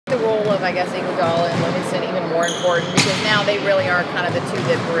of, I guess, Iguodala and Livingston even more important because now they really are kind of the two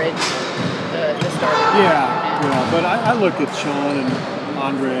that bridge the starting. Yeah, but I look at Shaun and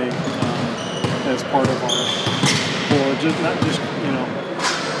Andre as part of our core, not just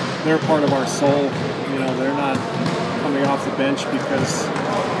they're part of our soul. They're not coming off the bench because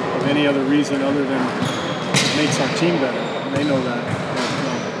of any other reason other than it makes our team better. And they know that.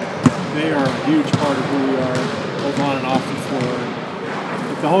 But, they are a huge part of who we are, both on and off the floor.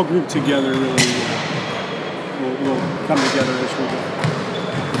 And the whole group together really will come together as we go.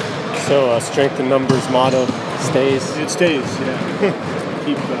 So strength in numbers motto stays? It stays, yeah.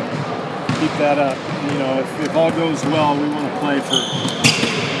 Keep that up. If all goes well, we want to play for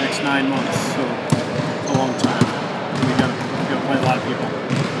the next 9 months. So it's a long time. We got to play a lot of people.